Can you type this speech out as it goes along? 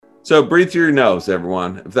So breathe through your nose,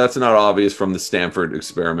 everyone. If that's not obvious from the Stanford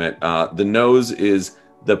experiment, the nose is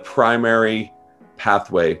the primary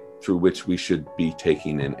pathway through which we should be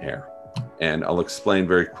taking in air. And I'll explain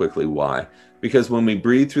very quickly why. Because when we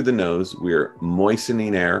breathe through the nose, we're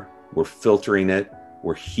moistening air, we're filtering it,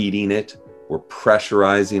 we're heating it, we're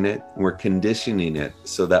pressurizing it, and we're conditioning it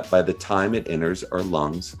so that by the time it enters our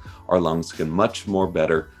lungs can much more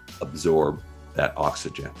better absorb that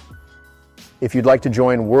oxygen. If you'd like to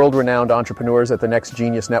join world-renowned entrepreneurs at the next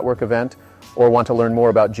Genius Network event or want to learn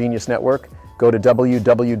more about Genius Network, go to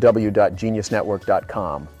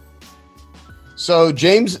www.geniusnetwork.com. So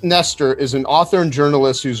James Nestor is an author and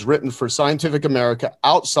journalist who's written for Scientific America,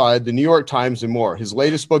 Outside, the New York Times, and more. His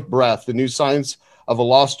latest book, Breath, The New Science of a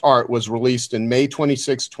Lost Art, was released in May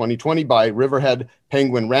 26, 2020 by Riverhead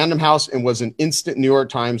Penguin Random House and was an instant New York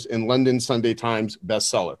Times and London Sunday Times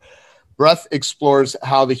bestseller. Breath explores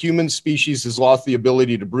how the human species has lost the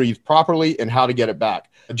ability to breathe properly and how to get it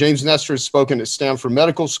back. James Nestor has spoken at Stanford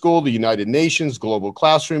Medical School, the United Nations, Global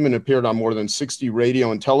Classroom, and appeared on more than 60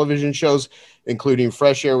 radio and television shows, including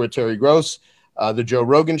Fresh Air with Terry Gross, The Joe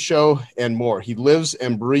Rogan Show, and more. He lives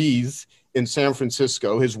and breathes in San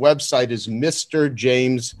Francisco. His website is Mr.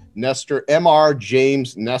 James Nestor, Mr.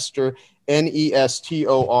 James Nestor,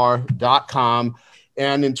 Nestor.com.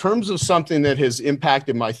 And in terms of something that has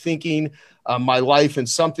impacted my thinking, my life, and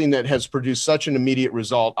something that has produced such an immediate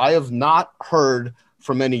result, I have not heard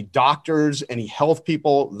from any doctors, any health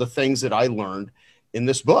people, the things that I learned in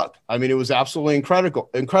this book. I mean, it was absolutely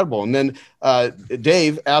incredible. And then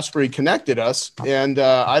Dave Asprey connected us, and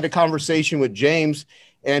I had a conversation with James,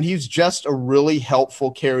 and he's just a really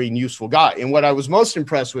helpful, caring, useful guy. And what I was most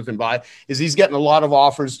impressed with him by is he's getting a lot of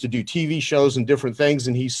offers to do TV shows and different things.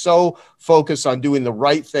 And he's so focused on doing the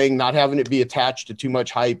right thing, not having it be attached to too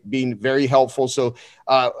much hype, being very helpful. So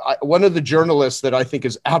one of the journalists that I think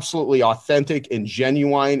is absolutely authentic and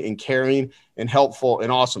genuine and caring and helpful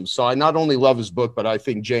and awesome. So I not only love his book, but I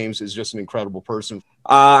think James is just an incredible person.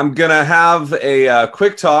 I'm going to have a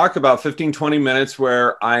quick talk, about 15-20 minutes,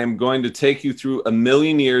 where I am going to take you through a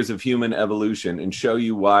million years of human evolution and show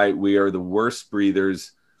you why we are the worst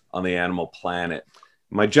breathers on the animal planet.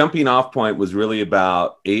 My jumping off point was really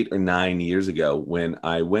about 8 or 9 years ago when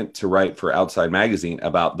I went to write for Outside Magazine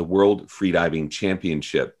about the World Freediving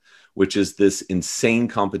Championship, which is this insane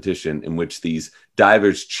competition in which these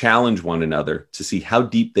divers challenge one another to see how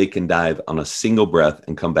deep they can dive on a single breath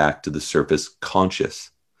and come back to the surface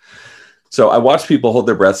conscious. So I watched people hold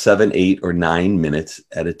their breath 7, 8, or 9 minutes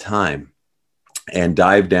at a time and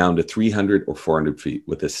dive down to 300 or 400 feet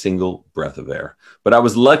with a single breath of air. But I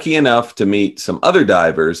was lucky enough to meet some other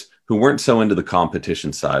divers who weren't so into the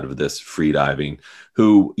competition side of this free diving,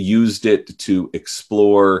 who used it to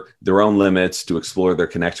explore their own limits, to explore their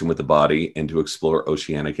connection with the body, and to explore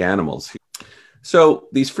oceanic animals. So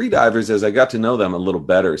these free divers, as I got to know them a little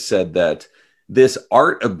better, said that this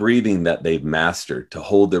art of breathing that they've mastered to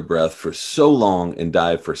hold their breath for so long and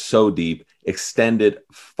dive for so deep extended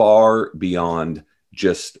far beyond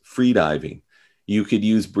just free diving. You could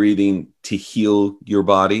use breathing to heal your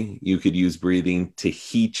body. You could use breathing to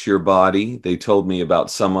heat your body. They told me about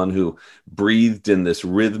someone who breathed in this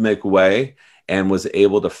rhythmic way and was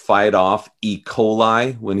able to fight off E.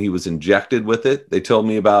 coli when he was injected with it. They told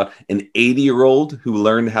me about an 80-year-old who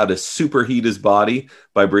learned how to superheat his body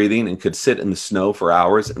by breathing and could sit in the snow for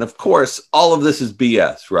hours. And of course, all of this is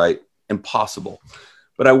BS, right? Impossible.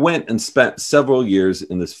 But I went and spent several years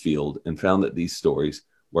in this field and found that these stories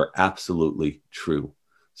were absolutely true.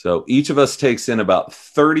 So each of us takes in about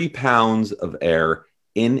 30 pounds of air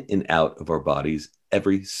in and out of our bodies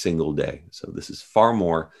every single day. So this is far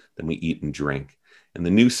more than we eat and drink. And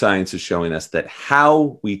the new science is showing us that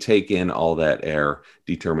how we take in all that air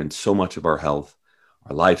determines so much of our health,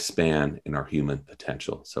 our lifespan, and our human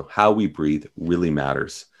potential. So how we breathe really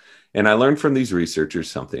matters. And I learned from these researchers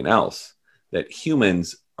something else, that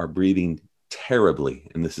humans are breathing terribly,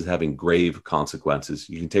 and this is having grave consequences.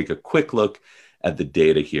 You can take a quick look at the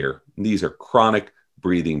data here. These are chronic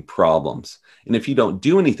breathing problems. And if you don't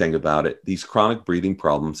do anything about it, these chronic breathing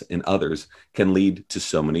problems and others can lead to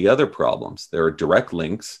so many other problems. There are direct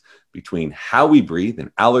links between how we breathe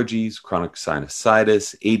and allergies, chronic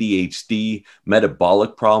sinusitis, ADHD,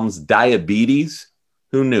 metabolic problems, diabetes.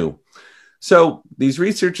 Who knew? So these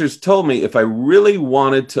researchers told me if I really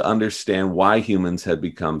wanted to understand why humans had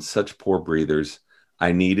become such poor breathers,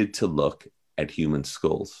 I needed to look at human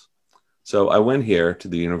skulls. So I went here to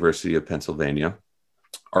the University of Pennsylvania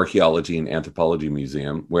Archaeology and Anthropology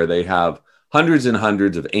Museum, where they have hundreds and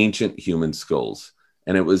hundreds of ancient human skulls.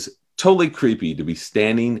 And it was totally creepy to be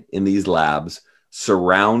standing in these labs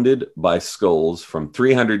surrounded by skulls from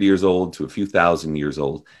 300 years old to a few thousand years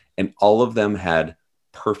old, and all of them had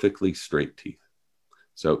perfectly straight teeth.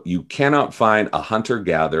 So you cannot find a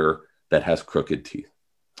hunter-gatherer that has crooked teeth.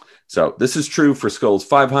 So this is true for skulls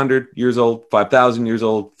 500 years old, 5,000 years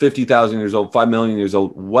old, 50,000 years old, 5 million years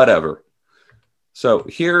old, whatever. So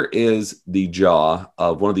here is the jaw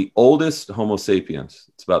of one of the oldest Homo sapiens.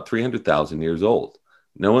 It's about 300,000 years old.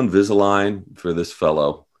 No Invisalign for this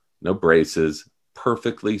fellow, no braces,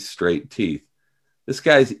 perfectly straight teeth. This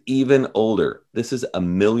guy's even older. This is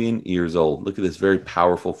 1 million years old. Look at this very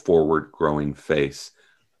powerful forward growing face.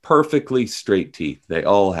 Perfectly straight teeth. They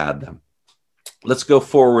all had them. Let's go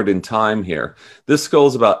forward in time here. This skull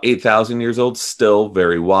is about 8,000 years old, still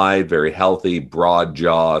very wide, very healthy, broad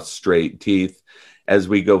jaw, straight teeth. As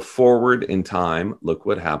we go forward in time, look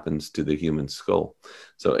what happens to the human skull.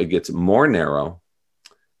 So it gets more narrow.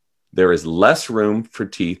 There is less room for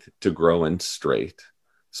teeth to grow in straight.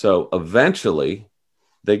 So eventually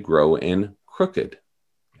they grow in crooked.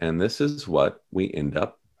 And this is what we end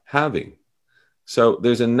up having. So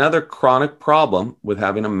there's another chronic problem with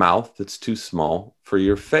having a mouth that's too small for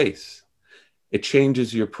your face. It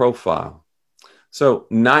changes your profile. So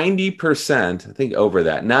 90%, I think over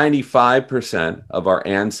that, 95% of our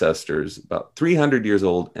ancestors, about 300 years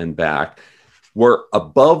old and back, were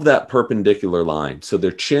above that perpendicular line. So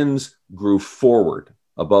their chins grew forward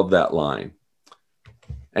above that line.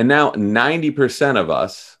 And now 90% of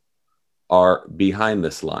us are behind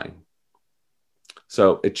this line.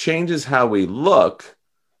 So it changes how we look,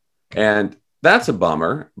 and that's a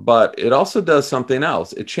bummer, but it also does something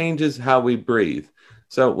else. It changes how we breathe.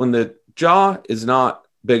 So when the jaw is not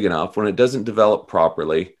big enough, when it doesn't develop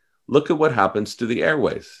properly, look at what happens to the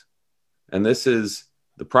airways. And this is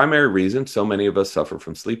the primary reason so many of us suffer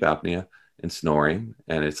from sleep apnea and snoring,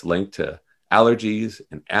 and it's linked to allergies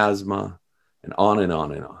and asthma and on and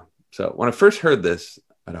on and on. So when I first heard this,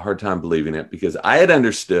 I had a hard time believing it because I had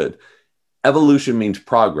understood evolution means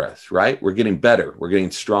progress, right? We're getting better. We're getting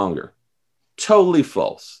stronger. Totally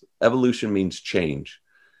false. Evolution means change.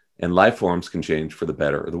 And life forms can change for the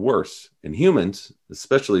better or the worse. And humans,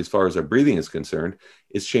 especially as far as our breathing is concerned,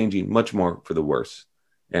 is changing much more for the worse.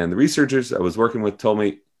 And the researchers I was working with told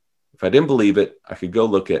me if I didn't believe it, I could go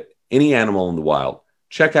look at any animal in the wild,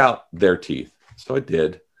 check out their teeth. So I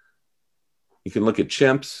did. You can look at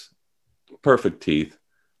chimps, perfect teeth.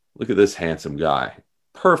 Look at this handsome guy,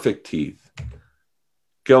 perfect teeth.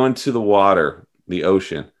 Go into the water, the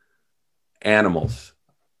ocean, animals,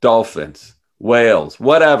 dolphins, whales,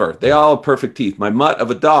 whatever. They all have perfect teeth. My mutt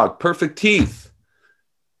of a dog, perfect teeth.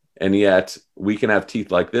 And yet we can have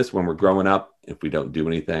teeth like this when we're growing up. If we don't do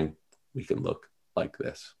anything, we can look like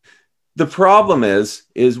this. The problem is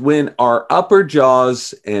when our upper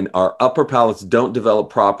jaws and our upper palates don't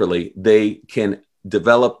develop properly, they can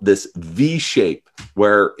develop this V shape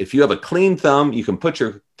where if you have a clean thumb, you can put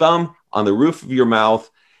your thumb on the roof of your mouth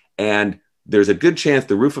and there's a good chance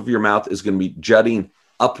the roof of your mouth is going to be jutting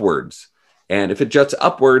upwards. And if it juts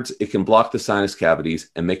upwards, it can block the sinus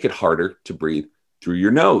cavities and make it harder to breathe through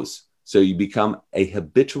your nose. So you become a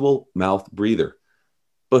habitual mouth breather.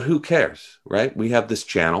 But who cares, right? We have this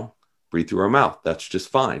channel, breathe through our mouth. That's just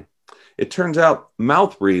fine. It turns out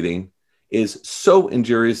mouth breathing is so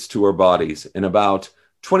injurious to our bodies, and about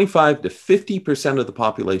 25 to 50% of the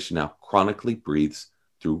population now chronically breathes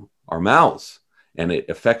through our mouths. And it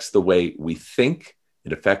affects the way we think.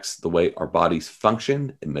 It affects the way our bodies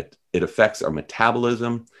function. It affects our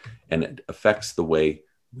metabolism, and it affects the way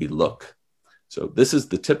we look. So this is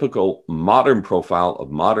the typical modern profile of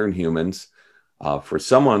modern humans for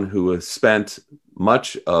someone who has spent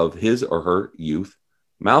much of his or her youth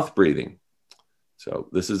mouth breathing. So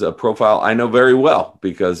this is a profile I know very well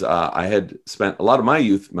because I had spent a lot of my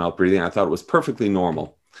youth mouth breathing. I thought it was perfectly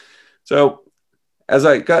normal. So as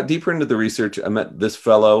I got deeper into the research, I met this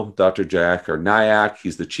fellow, Dr. Jack or Nyack.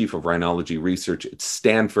 He's the chief of rhinology research at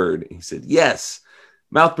Stanford. He said, yes,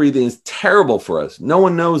 mouth breathing is terrible for us. No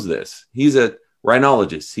one knows this. He's a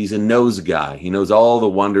rhinologist. He's a nose guy. He knows all the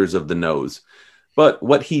wonders of the nose. But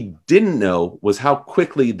what he didn't know was how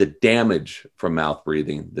quickly the damage from mouth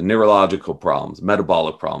breathing, the neurological problems,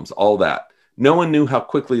 metabolic problems, all that, no one knew how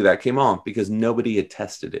quickly that came on because nobody had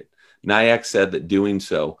tested it. Nyack said that doing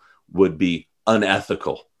so would be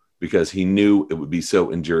unethical because he knew it would be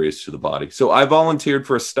so injurious to the body. So I volunteered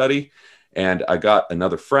for a study, and I got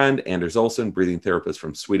another friend, Anders Olsen, breathing therapist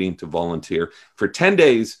from Sweden, to volunteer. For 10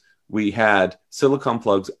 days, we had silicone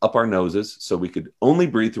plugs up our noses so we could only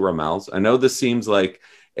breathe through our mouths. I know this seems like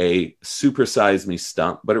a supersize me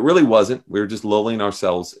stunt, but it really wasn't. We were just lulling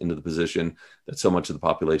ourselves into the position that so much of the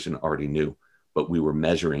population already knew, but we were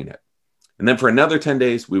measuring it. And then for another 10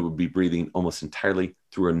 days, we would be breathing almost entirely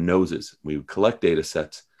through our noses. We would collect data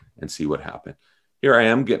sets and see what happened. Here I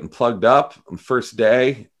am getting plugged up on the first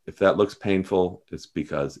day. If that looks painful, it's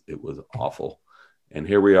because it was awful. And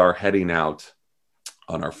here we are heading out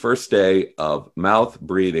on our first day of mouth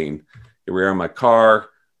breathing. Here we are in my car.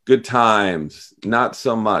 Good times, not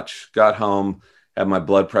so much. Got home, had my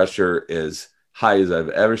blood pressure as high as I've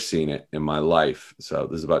ever seen it in my life. So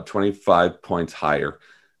this is about 25 points higher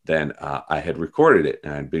than I had recorded it.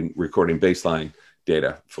 And I'd been recording baseline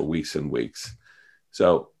data for weeks and weeks.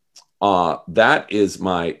 So that is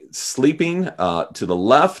my sleeping to the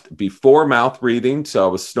left before mouth breathing. So I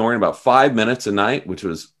was snoring about 5 minutes a night, which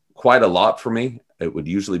was quite a lot for me. It would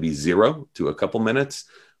usually be 0 to a couple minutes.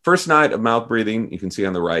 First night of mouth breathing, you can see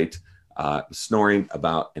on the right, snoring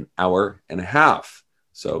about an hour and a half.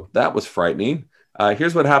 So that was frightening.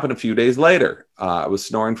 Here's what happened a few days later. I was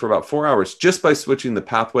snoring for about 4 hours just by switching the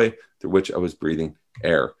pathway through which I was breathing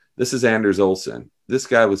air. This is Anders Olsen. This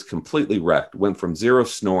guy was completely wrecked, went from 0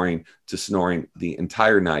 snoring to snoring the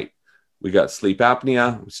entire night. We got sleep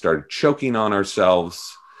apnea. We started choking on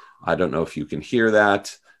ourselves. I don't know if you can hear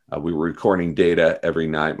that. We were recording data every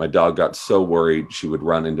night. My dog got so worried she would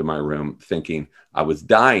run into my room thinking I was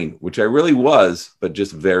dying, which I really was, but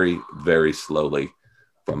just very, very slowly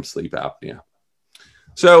from sleep apnea.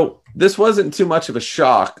 So this wasn't too much of a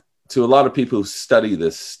shock to a lot of people who study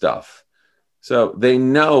this stuff. So they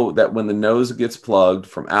know that when the nose gets plugged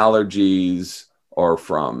from allergies or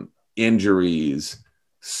from injuries,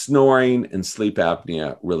 snoring and sleep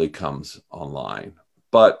apnea really comes online.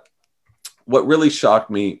 But what really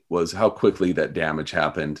shocked me was how quickly that damage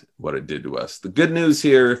happened, what it did to us. The good news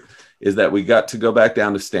here is that we got to go back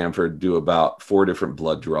down to Stanford, do about 4 different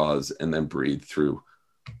blood draws, and then breathe through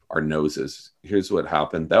our noses. Here's what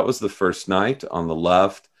happened. That was the first night. On the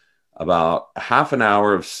left, about half an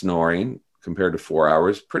hour of snoring compared to 4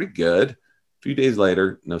 hours. Pretty good. A few days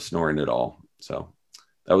later, no snoring at all. So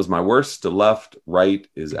that was my worst. To left, right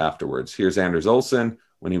is afterwards. Here's Anders Olsen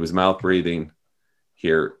when he was mouth breathing.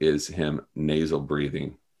 Here is him nasal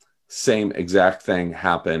breathing. Same exact thing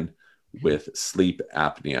happened with sleep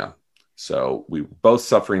apnea. So we were both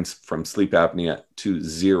suffering from sleep apnea to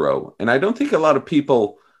 0. And I don't think a lot of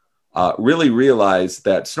people really realize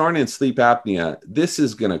that snoring and sleep apnea, this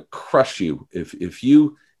is going to crush you. If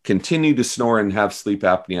you continue to snore and have sleep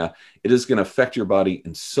apnea, it is going to affect your body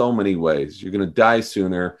in so many ways. You're going to die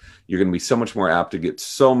sooner. You're going to be so much more apt to get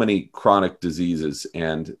so many chronic diseases.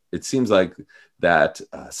 And it seems like that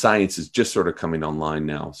science is just sort of coming online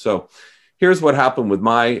now. So here's what happened with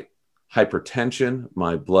my hypertension,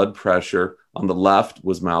 my blood pressure. On the left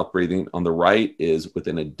was mouth breathing. On the right is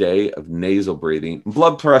within a day of nasal breathing.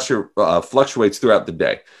 Blood pressure fluctuates throughout the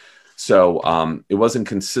day. So it wasn't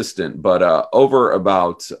consistent, but over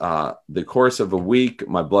about the course of a week,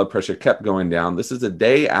 my blood pressure kept going down. This is a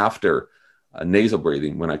day after nasal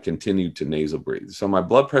breathing when I continued to nasal breathe. So my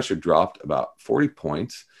blood pressure dropped about 40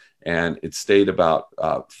 points and it stayed about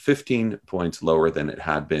 15 points lower than it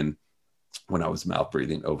had been when I was mouth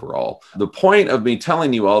breathing overall. The point of me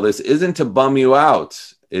telling you all this isn't to bum you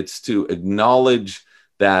out. It's to acknowledge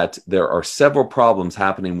that there are several problems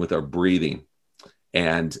happening with our breathing.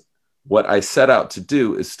 And what I set out to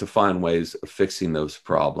do is to find ways of fixing those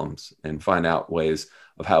problems and find out ways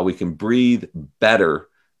of how we can breathe better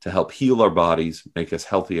to help heal our bodies, make us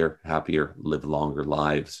healthier, happier, live longer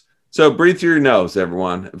lives. So breathe through your nose,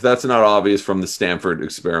 everyone. If that's not obvious from the Stanford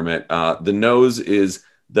experiment, the nose is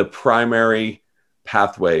the primary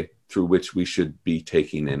pathway through which we should be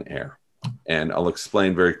taking in air. And I'll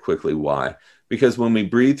explain very quickly why. Because when we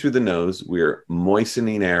breathe through the nose, we're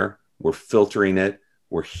moistening air, we're filtering it,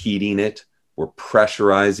 we're heating it, we're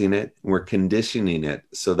pressurizing it, and we're conditioning it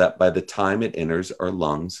so that by the time it enters our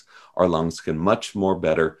lungs can much more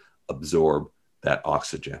better absorb that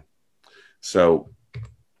oxygen. So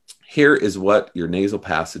here is what your nasal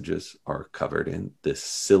passages are covered in. This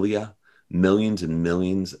cilia, millions and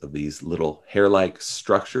millions of these little hair-like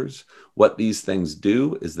structures. What these things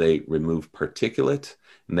do is they remove particulate,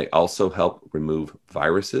 and they also help remove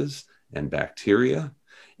viruses and bacteria.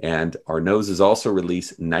 And our noses also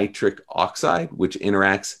release nitric oxide, which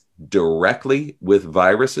interacts directly with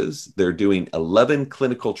viruses. They're doing 11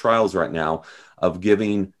 clinical trials right now of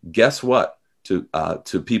giving, guess what,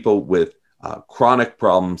 to people with chronic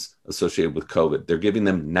problems associated with COVID. They're giving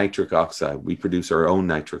them nitric oxide. We produce our own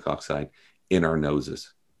nitric oxide in our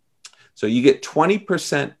noses. So you get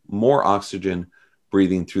 20% more oxygen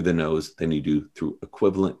breathing through the nose than you do through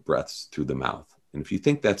equivalent breaths through the mouth. And if you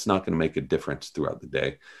think that's not going to make a difference throughout the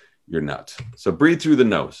day, you're nuts. So breathe through the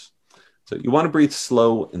nose. So you want to breathe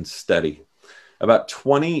slow and steady. About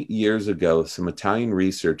 20 years ago, some Italian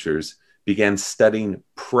researchers began studying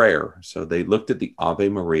prayer. So they looked at the Ave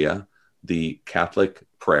Maria, the Catholic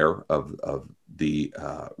prayer of the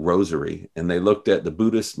Rosary, and they looked at the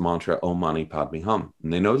Buddhist mantra Om Mani Padme Hum.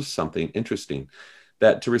 And they noticed something interesting,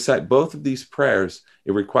 that to recite both of these prayers,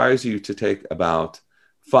 it requires you to take about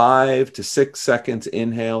 5 to 6 seconds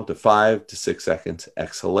inhale to 5 to 6 seconds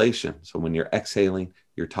exhalation. So when you're exhaling,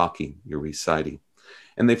 you're talking, you're reciting.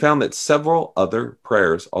 And they found that several other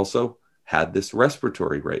prayers also had this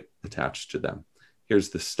respiratory rate attached to them. Here's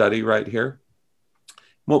the study right here.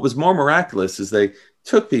 What was more miraculous is they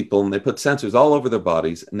took people and they put sensors all over their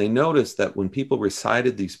bodies, and they noticed that when people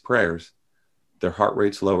recited these prayers, their heart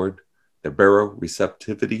rates lowered, their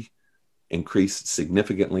baroreceptivity increased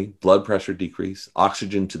significantly, blood pressure decreased,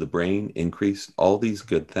 oxygen to the brain increased, all these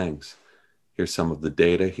good things. Here's some of the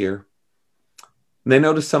data here. And they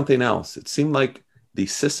noticed something else. It seemed like the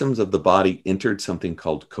systems of the body entered something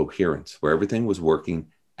called coherence, where everything was working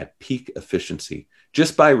at peak efficiency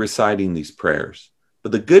just by reciting these prayers.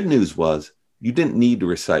 But the good news was you didn't need to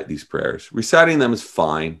recite these prayers. Reciting them is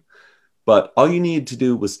fine, but all you needed to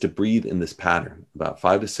do was to breathe in this pattern, about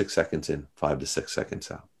 5 to 6 seconds in, 5 to 6 seconds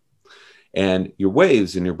out. And your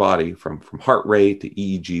waves in your body, from heart rate to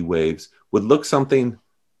EEG waves, would look something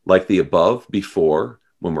like the above before.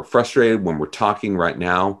 When we're frustrated, when we're talking right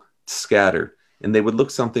now, scattered. And they would look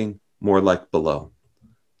something more like below.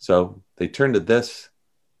 So they turned to this,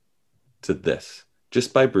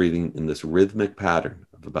 just by breathing in this rhythmic pattern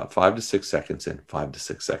of about 5 to 6 seconds in, 5 to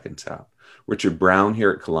 6 seconds out. Richard Brown here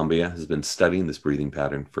at Columbia has been studying this breathing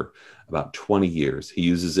pattern for about 20 years. He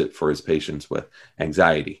uses it for his patients with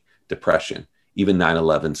anxiety, depression, even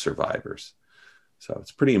 9/11 survivors. So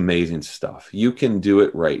it's pretty amazing stuff. You can do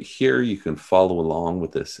it right here. You can follow along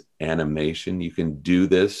with this animation. You can do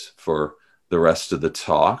this for the rest of the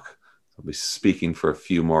talk. I'll be speaking for a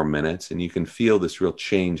few more minutes, and you can feel this real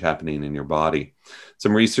change happening in your body.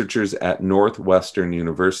 Some researchers at Northwestern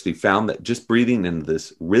University found that just breathing in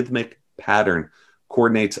this rhythmic pattern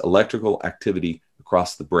coordinates electrical activity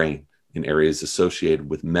across the brain in areas associated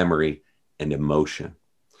with memory and emotion.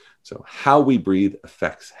 So how we breathe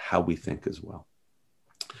affects how we think as well.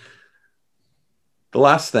 The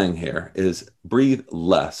last thing here is breathe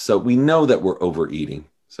less. So we know that we're overeating.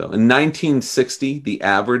 So in 1960, the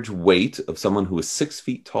average weight of someone who was 6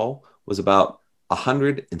 feet tall was about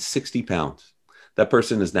 160 pounds. That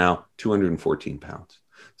person is now 214 pounds.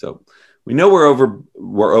 So we know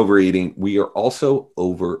we're overeating. We are also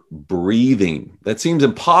over breathing. That seems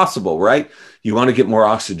impossible, right? You want to get more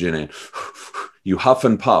oxygen in. You huff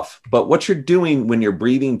and puff. But what you're doing when you're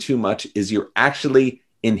breathing too much is you're actually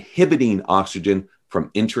inhibiting oxygen from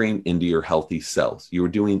entering into your healthy cells. You are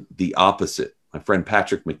doing the opposite. My friend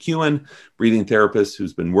Patrick McEwen, breathing therapist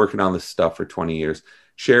who's been working on this stuff for 20 years,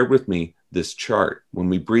 shared with me this chart. When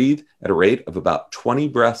we breathe at a rate of about 20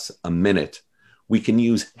 breaths a minute, we can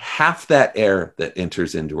use half that air that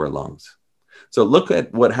enters into our lungs. So look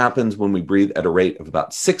at what happens when we breathe at a rate of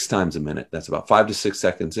about 6 times a minute. That's about 5 to 6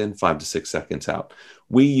 seconds in, 5 to 6 seconds out.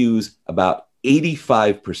 We use about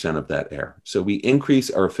 85% of that air. So we increase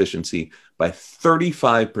our efficiency by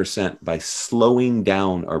 35% by slowing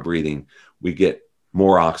down our breathing. We get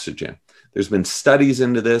more oxygen. There's been studies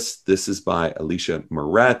into this. This is by Alicia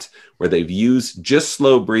Moret, where they've used just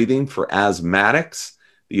slow breathing for asthmatics.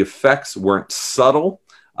 The effects weren't subtle.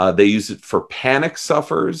 They used it for panic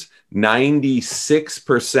sufferers.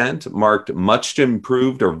 96% marked much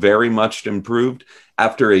improved or very much improved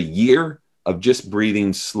after a year of just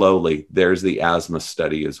breathing slowly. There's the asthma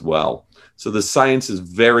study as well. So the science is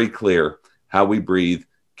very clear. How we breathe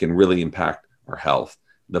can really impact our health.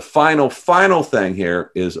 The final thing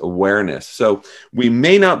here is awareness. So we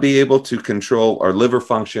may not be able to control our liver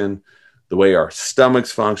function, the way our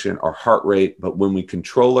stomachs function, our heart rate, but when we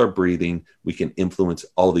control our breathing, we can influence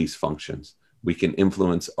all these functions. We can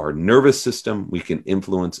influence our nervous system. We can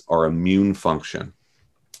influence our immune function.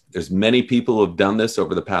 There's many people who have done this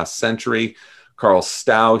over the past century. Carl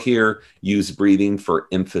Stow here used breathing for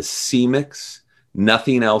emphysemics.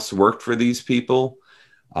 Nothing else worked for these people.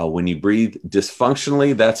 When you breathe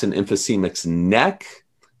dysfunctionally, that's an emphysemic's neck.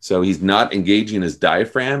 So he's not engaging his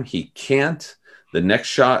diaphragm. He can't. The next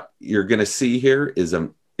shot you're going to see here is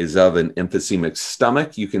of an emphysemic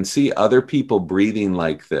stomach. You can see other people breathing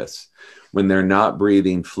like this when they're not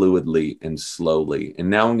breathing fluidly and slowly. And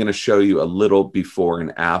now I'm going to show you a little before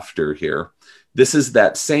and after here. This is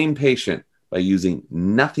that same patient by using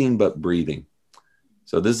nothing but breathing.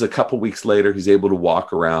 So this is a couple weeks later. He's able to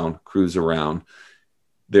walk around, cruise around.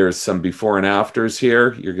 There's some before and afters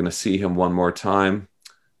here. You're going to see him one more time.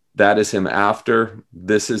 That is him after.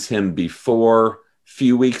 This is him before.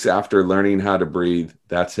 Few weeks after learning how to breathe,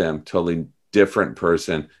 that's him. Totally different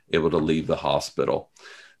person, able to leave the hospital.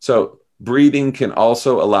 So breathing can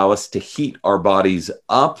also allow us to heat our bodies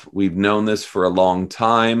up. We've known this for a long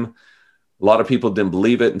time. A lot of people didn't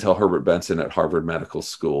believe it until Herbert Benson at Harvard Medical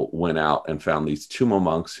School went out and found these Tumo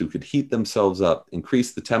monks who could heat themselves up,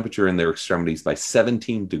 increase the temperature in their extremities by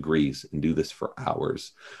 17 degrees, and do this for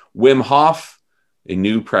hours. Wim Hof, a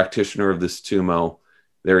new practitioner of this Tumo,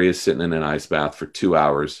 there he is sitting in an ice bath for 2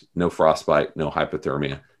 hours, no frostbite, no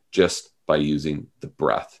hypothermia, just by using the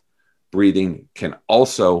breath. Breathing can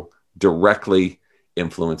also directly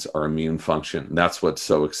influence our immune function. That's what's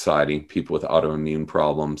so exciting. People with autoimmune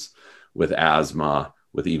problems, with asthma,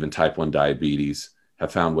 with even type 1 diabetes,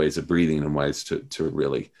 have found ways of breathing in ways to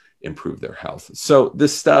really improve their health. So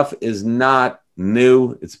this stuff is not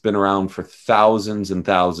new. It's been around for thousands and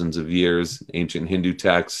thousands of years. Ancient Hindu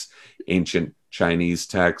texts, ancient Chinese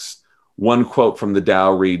texts. One quote from the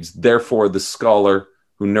Tao reads, "Therefore the scholar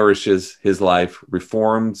who nourishes his life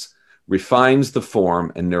refines the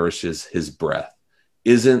form and nourishes his breath."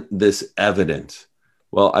 Isn't this evident?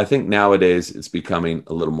 Well, I think nowadays it's becoming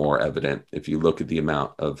a little more evident if you look at the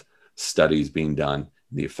amount of studies being done,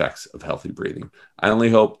 the effects of healthy breathing. I only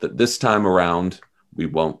hope that this time around, we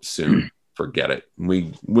won't soon forget it.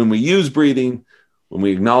 When we use breathing, when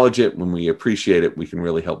we acknowledge it, when we appreciate it, we can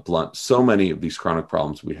really help blunt so many of these chronic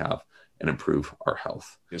problems we have and improve our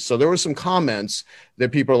health. So there were some comments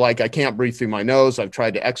that people are like, I can't breathe through my nose. I've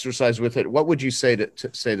tried to exercise with it. What would you say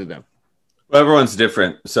to them? Well, everyone's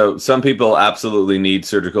different. So some people absolutely need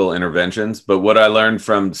surgical interventions. But what I learned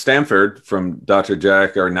from Stanford, from Dr.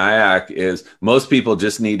 Jack Arnaiak, is most people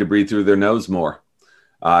just need to breathe through their nose more.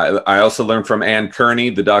 I also learned from Ann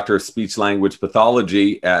Kearney, the doctor of speech language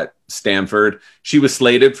pathology at Stanford. She was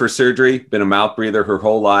slated for surgery, been a mouth breather her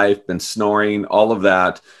whole life, been snoring, all of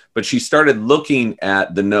that. But she started looking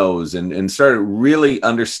at the nose and started really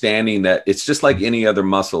understanding that it's just like any other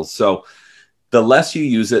muscle. So the less you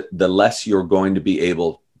use it, the less you're going to be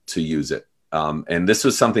able to use it. And this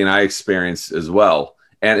was something I experienced as well.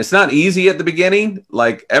 And it's not easy at the beginning.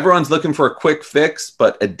 Like everyone's looking for a quick fix,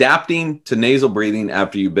 but adapting to nasal breathing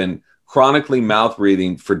after you've been chronically mouth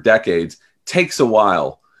breathing for decades takes a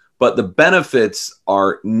while. But the benefits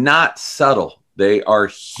are not subtle. They are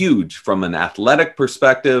huge from an athletic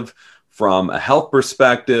perspective, from a health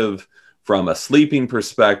perspective, from a sleeping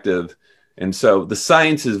perspective. And so the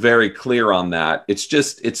science is very clear on that.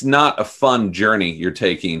 It's not a fun journey you're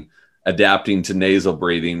taking adapting to nasal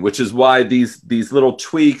breathing, which is why these little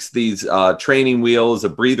tweaks, these training wheels, the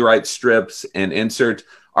Breathe Right strips and insert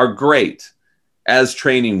are great as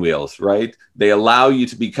training wheels, right? They allow you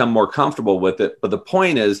to become more comfortable with it. But the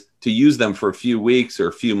point is to use them for a few weeks or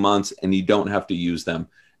a few months, and you don't have to use them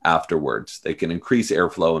afterwards. They can increase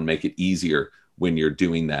airflow and make it easier when you're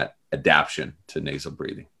doing that adaptation to nasal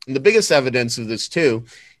breathing. And the biggest evidence of this too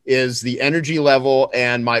is the energy level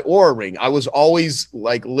and my Oura ring. I was always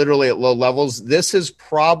like literally at low levels. This has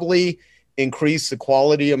probably increased the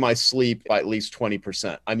quality of my sleep by at least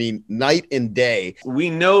 20%. I mean, night and day. We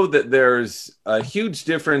know that there's a huge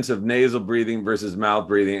difference of nasal breathing versus mouth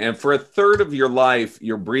breathing. And for a third of your life,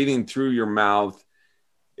 you're breathing through your mouth.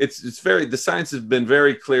 The science has been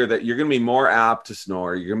very clear that you're going to be more apt to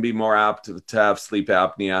snore. You're going to be more apt to have sleep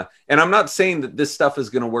apnea. And I'm not saying that this stuff is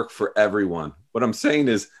going to work for everyone. What I'm saying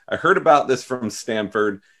is I heard about this from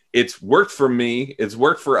Stanford. It's worked for me. It's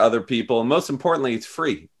worked for other people. And most importantly, it's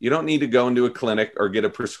free. You don't need to go into a clinic or get a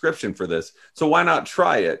prescription for this. So why not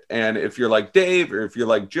try it? And if you're like Dave or if you're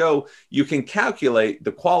like Joe, you can calculate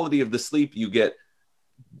the quality of the sleep you get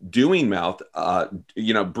doing mouth,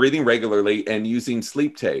 breathing regularly and using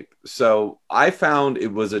sleep tape. So I found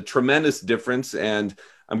it was a tremendous difference. And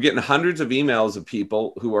I'm getting hundreds of emails of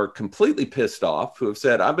people who are completely pissed off, who have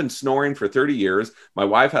said, I've been snoring for 30 years. My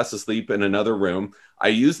wife has to sleep in another room. I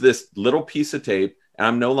use this little piece of tape and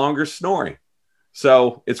I'm no longer snoring.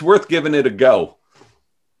 So it's worth giving it a go.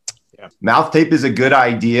 Yeah. Mouth tape is a good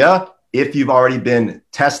idea if you've already been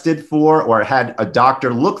tested for or had a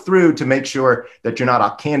doctor look through to make sure that you're not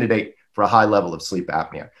a candidate for a high level of sleep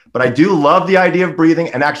apnea. But I do love the idea of breathing.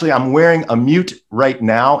 And actually, I'm wearing a mute right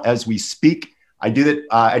now as we speak. I do that.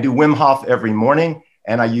 I do Wim Hof every morning,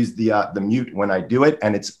 and I use the mute when I do it,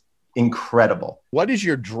 and it's incredible. What is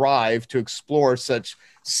your drive to explore such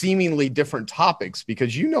seemingly different topics?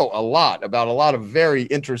 Because you know a lot about a lot of very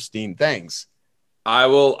interesting things. I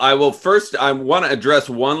will first, I want to address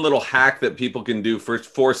one little hack that people can do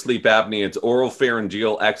for sleep apnea. It's oral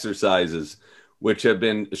pharyngeal exercises. which have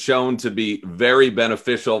been shown to be very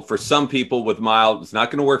beneficial for some people with mild, it's not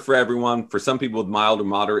going to work for everyone, for some people with mild or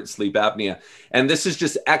moderate sleep apnea. And this is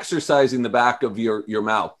just exercising the back of your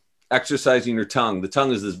mouth, exercising your tongue. The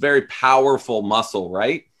tongue is this very powerful muscle,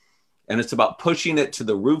 right? And it's about pushing it to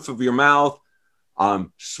the roof of your mouth,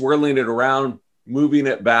 swirling it around, moving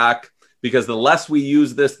it back, because the less we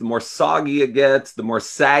use this, the more soggy it gets, the more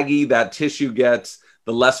saggy that tissue gets,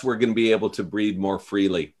 the less we're going to be able to breathe more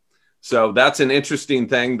freely. So that's an interesting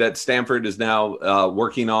thing that Stanford is now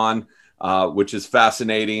working on, which is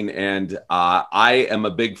fascinating. And I am a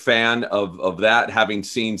big fan of that, having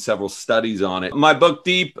seen several studies on it. My book,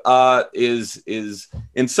 Deep, is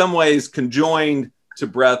in some ways conjoined to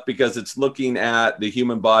breath because it's looking at the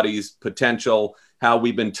human body's potential, how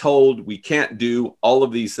we've been told we can't do all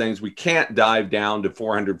of these things. We can't dive down to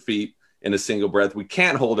 400 feet in a single breath. We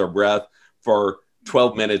can't hold our breath for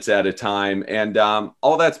 12 minutes at a time. And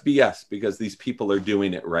all that's BS because these people are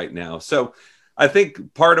doing it right now. So I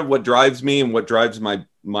think part of what drives me and what drives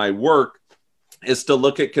my work is to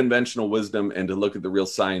look at conventional wisdom and to look at the real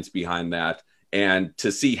science behind that and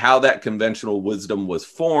to see how that conventional wisdom was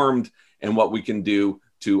formed and what we can do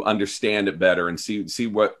to understand it better and see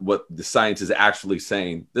what the science is actually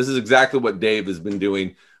saying. This is exactly what Dave has been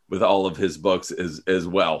doing with all of his books as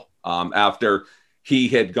well. After he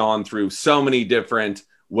had gone through so many different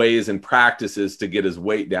ways and practices to get his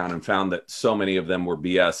weight down and found that so many of them were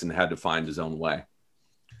BS and had to find his own way.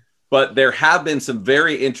 But there have been some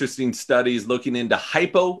very interesting studies looking into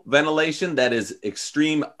hypoventilation, that is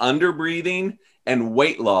extreme underbreathing, and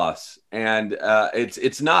weight loss. And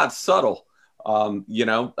it's not subtle.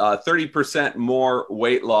 30% more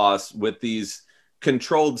weight loss with these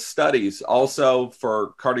controlled studies, also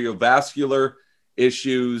for cardiovascular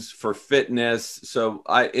issues, for fitness. So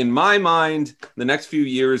in my mind, the next few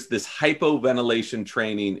years, this hypoventilation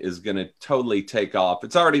training is going to totally take off.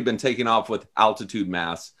 It's already been taking off with altitude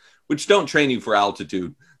masks, which don't train you for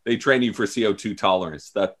altitude. They train you for CO2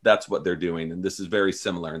 tolerance. That's what they're doing. And this is very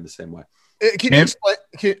similar in the same way. Can you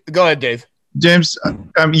explain? Go ahead, Dave. James,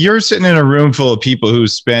 you're sitting in a room full of people who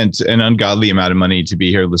spent an ungodly amount of money to be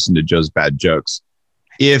here listening to Joe's bad jokes.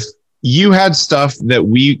 If you had stuff that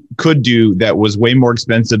we could do that was way more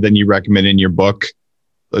expensive than you recommend in your book,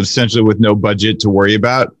 essentially with no budget to worry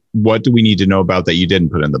about, what do we need to know about that you didn't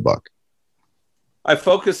put in the book? I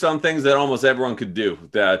focused on things that almost everyone could do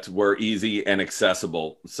that were easy and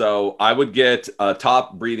accessible. So I would get a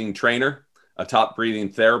top breathing trainer, a top breathing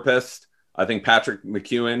therapist. I think Patrick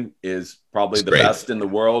McEwen is probably the best in the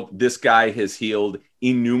world. This guy has healed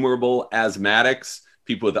innumerable asthmatics,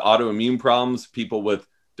 people with autoimmune problems, people with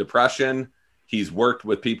depression. He's worked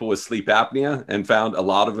with people with sleep apnea and found a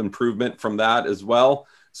lot of improvement from that as well.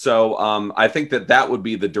 So I think that would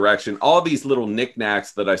be the direction. All these little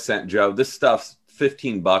knickknacks that I sent Joe, this stuff's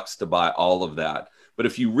 $15 to buy all of that. But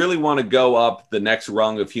if you really want to go up the next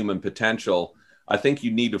rung of human potential, I think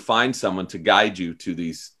you need to find someone to guide you to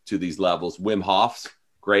these levels. Wim Hof's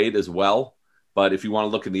great as well. But if you want to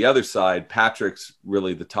look at the other side, Patrick's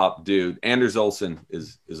really the top dude. Anders Olsen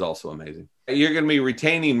is also amazing. You're going to be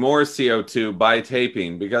retaining more CO2 by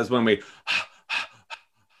taping, because when we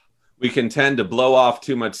can tend to blow off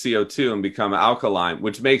too much CO2 and become alkaline,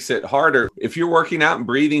 which makes it harder. If you're working out and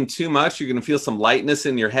breathing too much, you're going to feel some lightness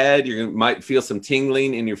in your head. Might feel some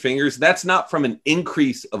tingling in your fingers. That's not from an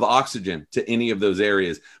increase of oxygen to any of those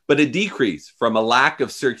areas, but a decrease from a lack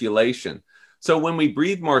of circulation. So when we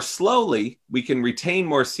breathe more slowly, we can retain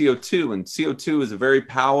more CO2, and CO2 is a very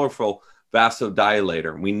powerful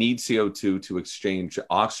vasodilator. We need CO2 to exchange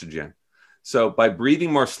oxygen. So by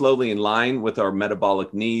breathing more slowly in line with our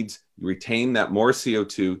metabolic needs, you retain that more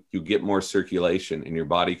CO2, you get more circulation, and your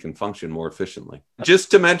body can function more efficiently.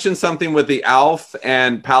 Just to mention something with the ALF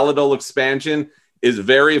and palatal expansion is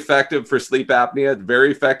very effective for sleep apnea,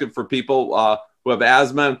 very effective for people who have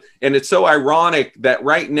asthma. And it's so ironic that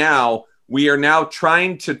right now, we are now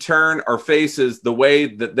trying to turn our faces the way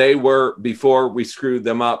that they were before we screwed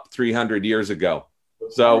them up 300 years ago.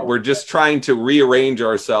 So we're just trying to rearrange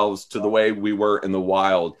ourselves to the way we were in the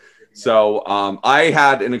wild. So I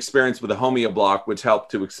had an experience with a homeo block, which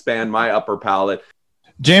helped to expand my upper palate.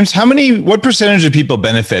 James, what percentage of people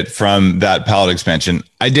benefit from that palate expansion?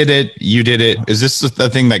 I did it. You did it. Is this the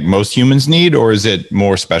thing like most humans need, or is it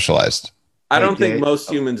more specialized? I don't think most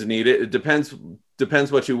humans need it. It depends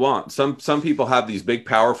what you want. Some people have these big,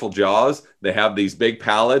 powerful jaws. They have these big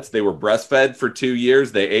palates. They were breastfed for 2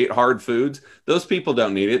 years. They ate hard foods. Those people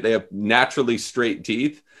don't need it. They have naturally straight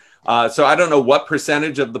teeth. So I don't know what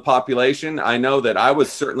percentage of the population. I know that I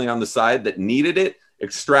was certainly on the side that needed it.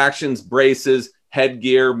 Extractions, braces,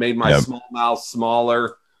 headgear made my small mouth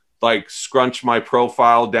smaller. like scrunch my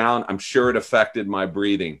profile down, I'm sure it affected my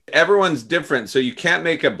breathing. Everyone's different, so you can't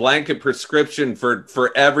make a blanket prescription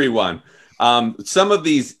for everyone. Some of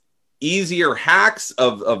these easier hacks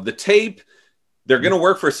of the tape, they're going to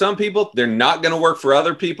work for some people. They're not going to work for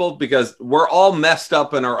other people because we're all messed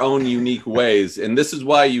up in our own unique ways. And this is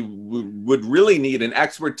why you would really need an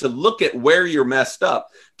expert to look at where you're messed up,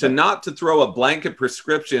 not to throw a blanket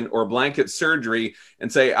prescription or blanket surgery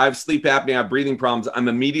and say, I have sleep apnea, I have breathing problems, I'm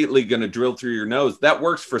immediately going to drill through your nose. That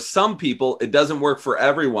works for some people. It doesn't work for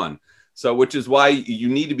everyone. So, which is why you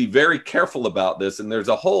need to be very careful about this. And there's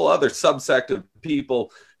a whole other subsect of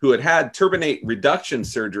people who had turbinate reduction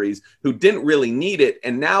surgeries who didn't really need it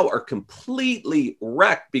and now are completely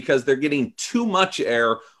wrecked because they're getting too much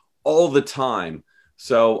air all the time.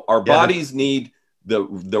 So our bodies need the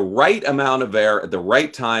right amount of air at the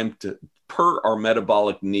right time per our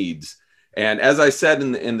metabolic needs. And as I said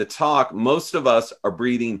in the talk, most of us are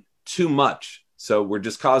breathing too much. So we're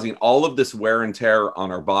just causing all of this wear and tear on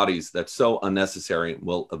our bodies that's so unnecessary and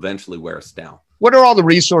will eventually wear us down. What are all the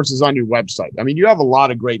resources on your website? I mean, you have a lot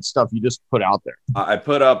of great stuff you just put out there. I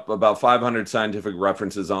put up about 500 scientific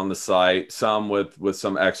references on the site, some with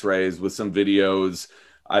some x-rays, with some videos.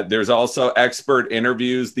 There's also expert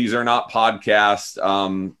interviews. These are not podcasts,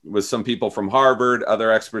 with some people from Harvard,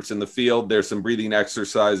 other experts in the field. There's some breathing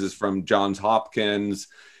exercises from Johns Hopkins,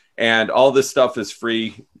 and all this stuff is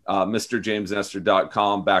free.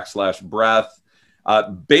 MrJamesNestor.com/breath.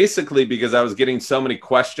 Basically, because I was getting so many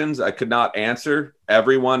questions, I could not answer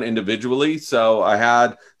everyone individually. So I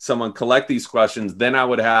had someone collect these questions. Then I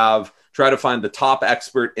would try to find the top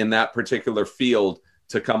expert in that particular field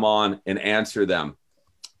to come on and answer them.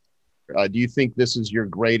 Do you think this is your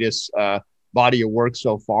greatest body of work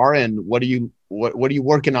so far? And what are you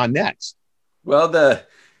working on next? Well, the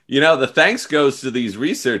thanks goes to these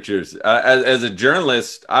researchers. As a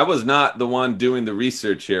journalist, I was not the one doing the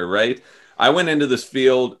research here, right? I went into this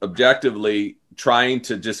field objectively trying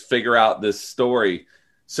to just figure out this story.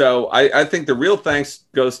 So I think the real thanks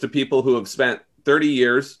goes to people who have spent 30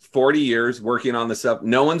 years, 40 years working on this stuff.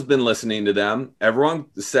 No one's been listening to them. Everyone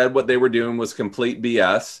said what they were doing was complete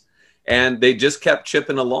BS, and they just kept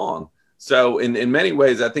chipping along. So in many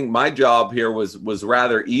ways, I think my job here was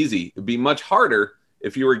rather easy. It'd be much harder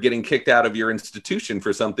if you were getting kicked out of your institution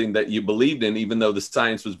for something that you believed in, even though the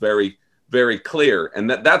science was very, very clear. And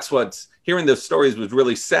that's what's hearing those stories was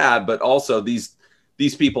really sad, but also these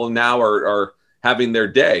people now are having their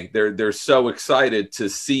day. They're so excited to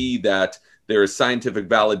see that there is scientific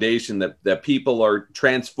validation that people are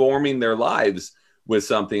transforming their lives with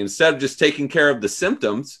something instead of just taking care of the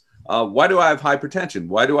symptoms. Why do I have hypertension?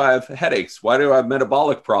 Why do I have headaches? Why do I have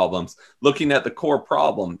metabolic problems? Looking at the core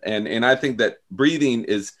problem. And I think that breathing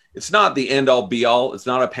it's not the end all be all. It's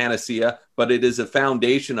not a panacea, but it is a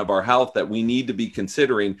foundation of our health that we need to be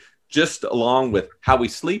considering, just along with how we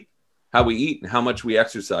sleep, how we eat, and how much we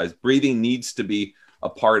exercise. Breathing needs to be a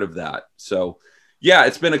part of that. So yeah,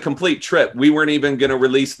 it's been a complete trip. We weren't even going to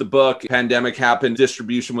release the book. Pandemic happened.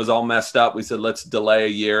 Distribution was all messed up. We said, let's delay a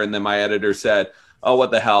year. And then my editor said, oh,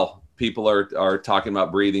 what the hell? People are talking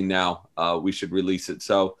about breathing now. We should release it.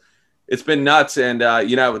 So it's been nuts. And,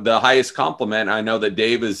 the highest compliment, I know that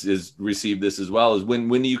Dave has received this as well, is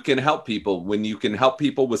when you can help people, when you can help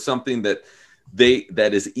people with something that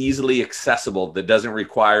is easily accessible, that doesn't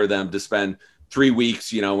require them to spend 3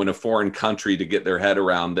 weeks, in a foreign country to get their head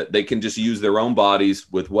around, that they can just use their own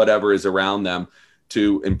bodies with whatever is around them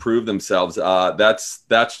to improve themselves.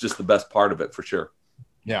 That's just the best part of it for sure.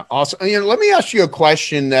 Yeah. Awesome. Let me ask you a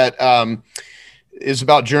question that is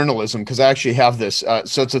about journalism, because I actually have this.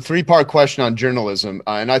 So it's a 3-part question on journalism.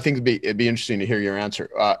 And I think it'd be interesting to hear your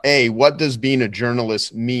answer. A, what does being a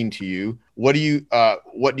journalist mean to you? What do you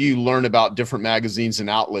learn about different magazines and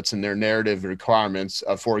outlets and their narrative requirements?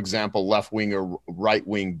 For example, left-wing or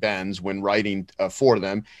right-wing bends when writing for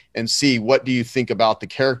them. And C, what do you think about the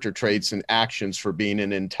character traits and actions for being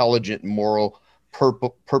an intelligent, moral,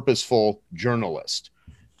 purposeful journalist?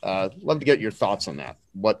 Love to get your thoughts on that.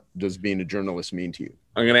 What does being a journalist mean to you?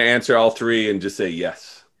 I'm going to answer all 3 and just say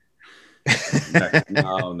yes.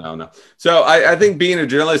 No. So I think being a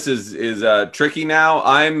journalist is tricky now.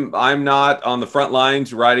 I'm not on the front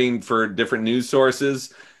lines writing for different news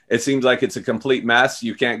sources. It seems like it's a complete mess.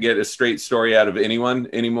 You can't get a straight story out of anyone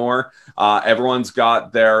anymore. Everyone's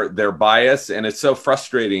got their bias, and it's so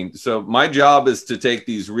frustrating. So my job is to take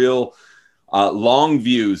these real long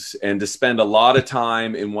views and to spend a lot of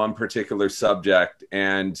time in one particular subject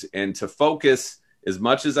and to focus as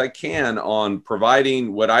much as I can on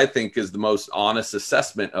providing what I think is the most honest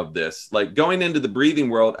assessment of this. Like going into the breathing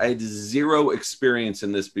world, I had 0 experience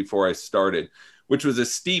in this before I started. which was a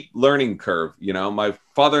steep learning curve. You know, my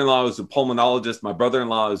father-in-law was a pulmonologist. My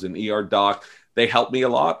brother-in-law is an ER doc. They helped me a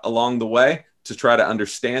lot along the way to try to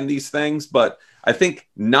understand these things. But I think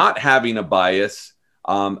not having a bias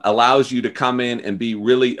allows you to come in and be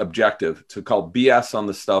really objective, to call BS on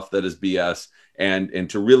the stuff that is BS, and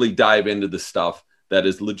to really dive into the stuff that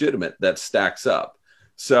is legitimate, that stacks up.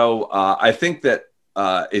 So I think that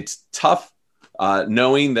it's tough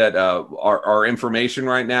knowing that our information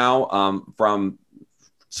right now from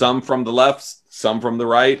some from the left, some from the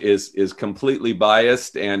right is completely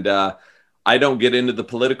biased. And I don't get into the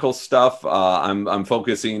political stuff. I'm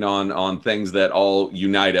focusing on things that all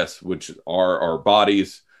unite us, which are our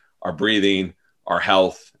bodies, our breathing, our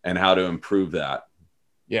health, and how to improve that.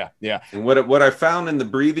 Yeah. And what I found in the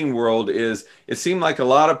breathing world is it seemed like a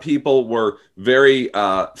lot of people were very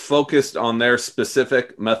focused on their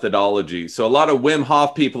specific methodology. So a lot of Wim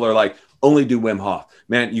Hof people are like, only do Wim Hof.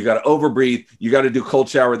 Man, you got to overbreathe. You got to do cold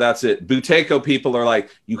shower. That's it. Buteyko people are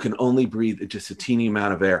like, you can only breathe just a teeny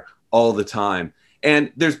amount of air all the time.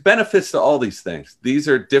 And there's benefits to all these things. These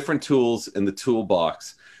are different tools in the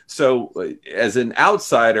toolbox. So as an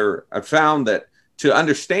outsider, I found that to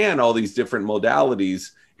understand all these different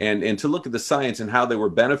modalities and to look at the science and how they were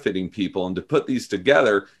benefiting people and to put these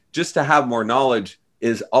together just to have more knowledge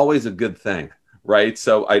is always a good thing, right?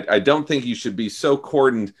 So I don't think you should be so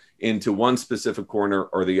cordoned into one specific corner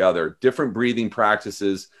or the other. Different breathing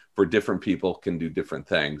practices for different people can do different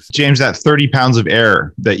things. James, that 30 pounds of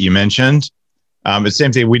air that you mentioned, it's the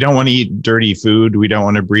same thing. We don't want to eat dirty food. We don't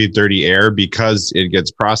want to breathe dirty air because it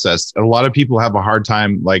gets processed. A lot of people have a hard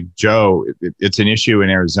time, like Joe. It's an issue in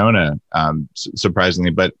Arizona,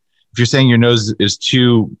 surprisingly. But if you're saying your nose is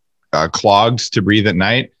too clogged to breathe at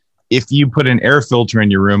night, if you put an air filter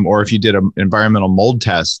in your room, or if you did an environmental mold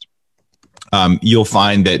test, you'll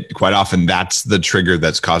find that quite often that's the trigger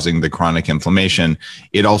that's causing the chronic inflammation.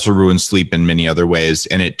 It also ruins sleep in many other ways,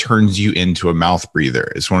 and it turns you into a mouth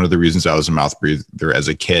breather. It's one of the reasons I was a mouth breather as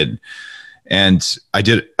a kid. And I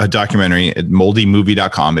did a documentary at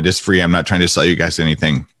moldymovie.com. It is free. I'm not trying to sell you guys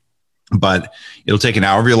anything, but it'll take an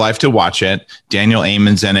hour of your life to watch it. Daniel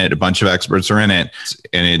Amen's in it. A bunch of experts are in it,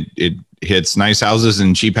 and it hits nice houses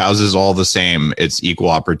and cheap houses all the same. It's equal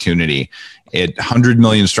opportunity. 100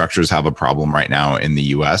 million structures have a problem right now in the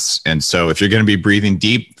US. And so if you're going to be breathing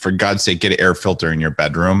deep, for God's sake, get an air filter in your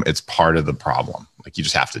bedroom. It's part of the problem. Like, you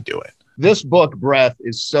just have to do it. This book, Breath,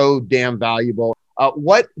 is so damn valuable.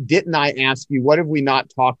 What didn't I ask you? What have we not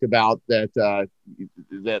talked about that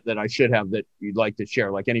I should have that you'd like to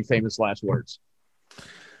share? Like, any famous last words?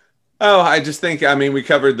 Oh, I just think, we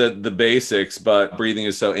covered the basics, but breathing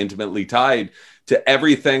is so intimately tied to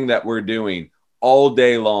everything that we're doing all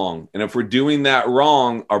day long. And if we're doing that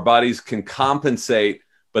wrong, our bodies can compensate,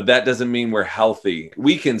 but that doesn't mean we're healthy.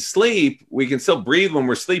 We can sleep, we can still breathe when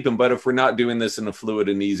we're sleeping, but if we're not doing this in a fluid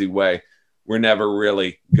and easy way, we're never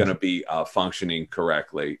really going to be functioning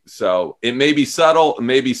correctly. So it may be subtle, it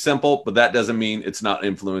may be simple, but that doesn't mean it's not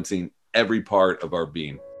influencing every part of our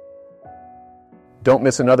being. Don't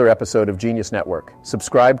miss another episode of Genius Network.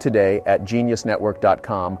 Subscribe today at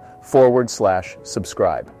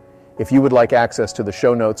geniusnetwork.com/subscribe. If you would like access to the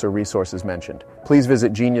show notes or resources mentioned, please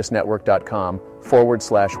visit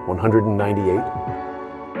geniusnetwork.com/198